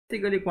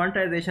Basically,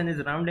 quantization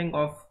is rounding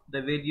off the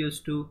values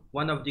to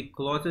one of the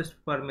closest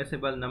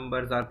permissible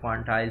numbers or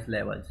quantized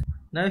levels.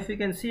 Now if you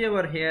can see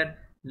over here,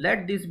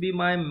 let this be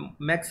my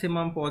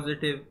maximum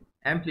positive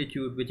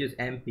amplitude, which is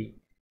MP,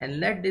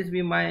 and let this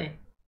be my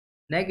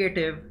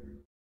negative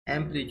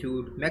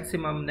amplitude,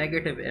 maximum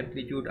negative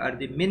amplitude, or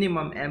the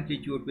minimum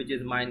amplitude, which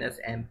is minus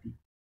MP.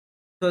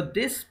 So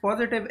this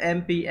positive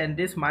MP and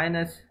this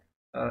minus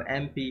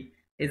MP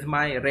is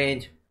my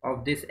range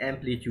of this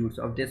amplitudes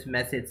of this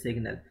message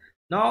signal.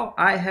 Now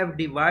I have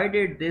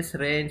divided this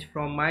range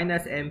from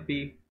minus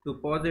MP to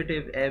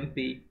positive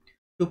MP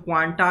to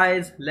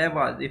quantized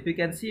levels. If you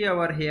can see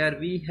over here,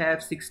 we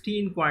have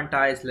 16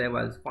 quantized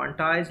levels.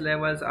 Quantized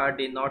levels are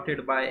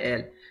denoted by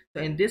L.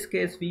 So in this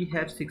case we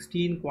have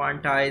 16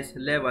 quantized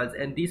levels,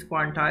 and these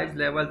quantized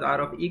levels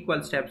are of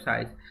equal step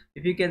size.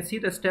 If you can see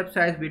the step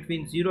size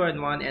between 0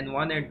 and 1 and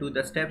 1 and 2,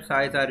 the step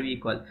size are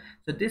equal.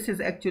 So this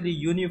is actually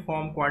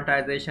uniform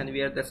quantization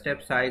where the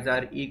step size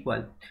are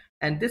equal.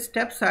 And this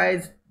step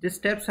size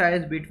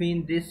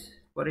between this,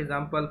 for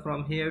example,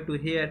 from here to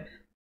here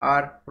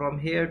or from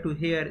here to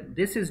here,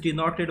 this is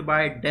denoted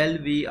by del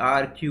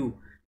VRQ.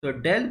 So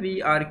del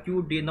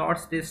VRQ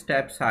denotes this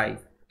step size.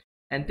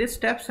 And this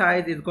step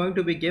size is going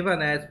to be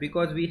given as,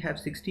 because we have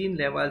 16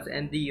 levels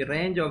and the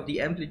range of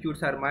the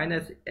amplitudes are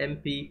minus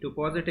MP to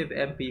positive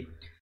MP.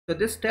 So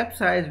this step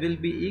size will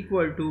be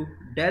equal to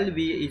del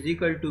V is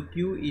equal to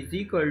Q is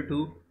equal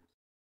to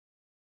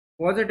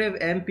positive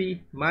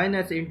MP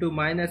minus into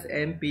minus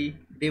MP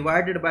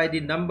divided by the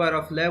number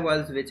of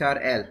levels, which are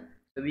L.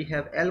 So we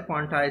have L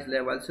quantized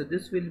levels. So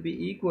this will be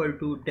equal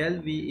to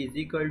del V is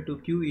equal to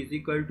Q is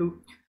equal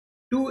to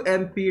 2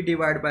 MP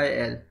divided by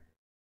L.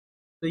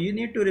 So you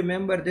need to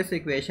remember this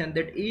equation,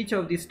 that each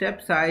of the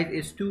step size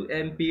is 2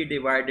 MP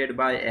divided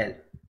by L.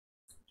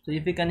 So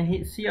if you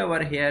can see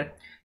over here,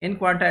 in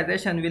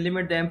quantization we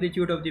limit the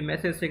amplitude of the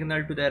message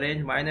signal to the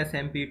range minus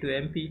MP to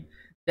MP.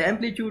 The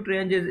amplitude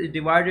range is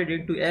divided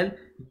into L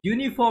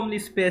uniformly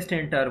spaced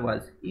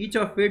intervals, each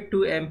of it 2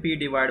 MP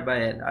divided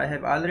by L. I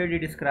have already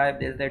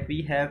described this, that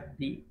we have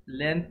the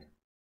length,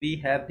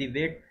 we have the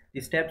width, the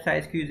step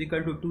size Q is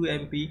equal to 2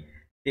 MP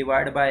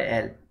divided by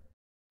L.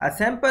 A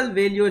sample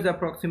value is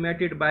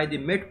approximated by the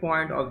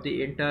midpoint of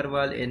the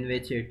interval in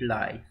which it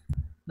lies.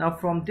 Now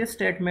from this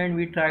statement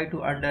we try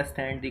to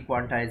understand the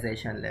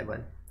quantization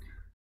level.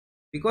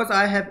 Because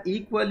I have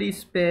equally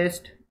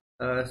spaced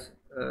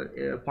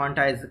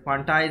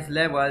quantized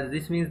levels,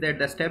 this means that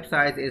the step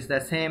size is the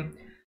same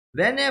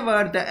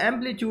whenever the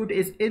amplitude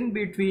is in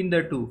between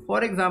the two.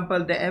 For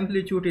example, the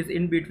amplitude is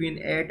in between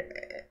 8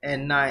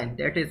 and 9,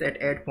 that is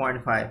at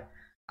 8.5.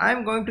 I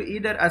am going to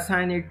either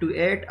assign it to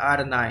 8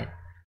 or 9.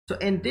 So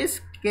in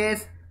this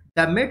case,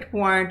 the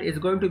midpoint is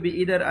going to be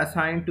either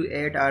assigned to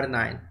 8 or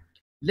 9.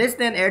 Less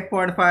than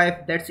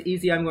 8.5, that's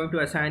easy, I'm going to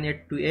assign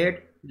it to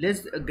 8.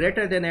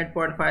 Greater than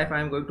 8.5,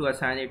 I'm going to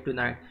assign it to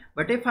 9.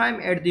 But if I'm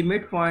at the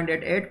midpoint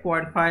at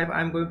 8.5,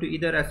 I'm going to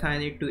either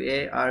assign it to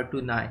A or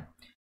to 9.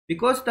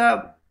 Because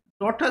the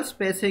total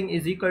spacing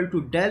is equal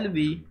to del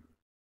V,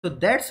 so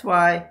that's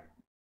why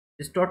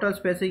this total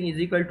spacing is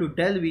equal to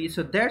del V.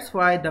 So that's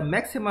why the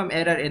maximum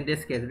error in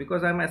this case,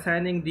 because I'm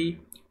assigning the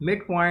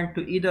midpoint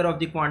to either of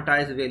the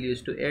quantized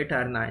values, to 8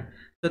 or 9.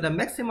 So the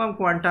maximum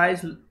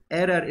quantized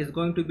error is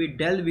going to be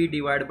del V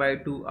divided by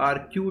 2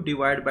 or Q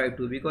divided by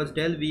 2, because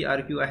del V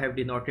or Q I have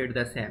denoted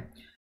the same.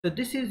 So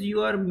this is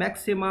your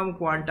maximum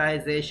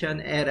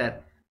quantization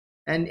error.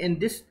 And in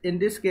this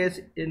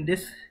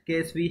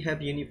case we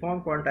have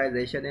uniform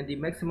quantization, and the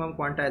maximum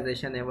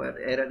quantization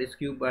error is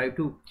Q by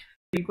 2,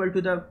 equal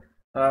to the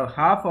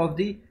half of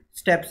the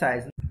step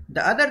size.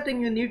 The other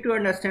thing you need to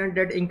understand,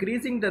 that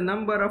increasing the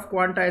number of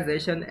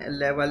quantization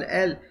level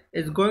L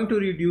is going to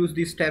reduce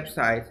the step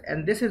size,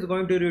 and this is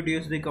going to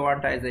reduce the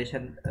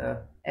quantization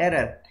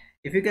error.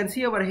 If you can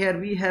see over here,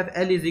 we have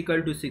L is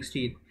equal to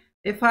 16.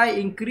 If I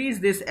increase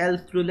this L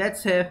through,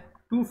 let's say,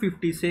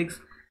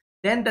 256,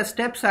 then the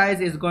step size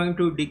is going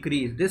to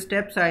decrease. This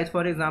step size,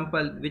 for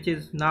example, which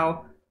is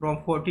now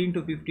from 14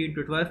 to 15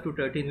 to 12 to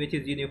 13, which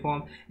is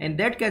uniform, in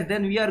that case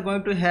then we are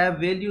going to have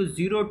values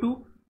 0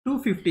 to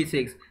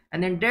 256,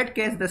 and in that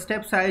case the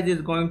step size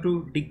is going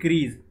to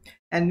decrease.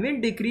 And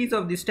with decrease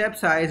of the step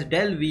size,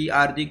 del V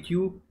or the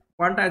Q,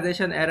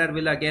 quantization error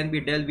will again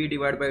be del V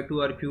divided by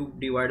 2 or Q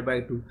divided by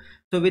 2.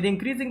 So with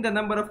increasing the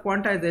number of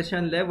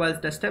quantization levels,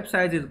 the step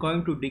size is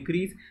going to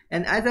decrease,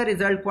 and as a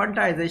result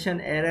quantization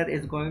error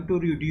is going to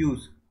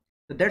reduce.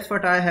 So that's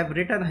what I have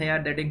written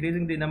here, that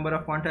increasing the number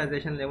of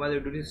quantization level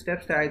reduces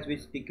step size,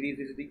 which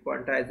decreases the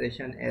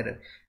quantization error.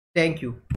 Thank you.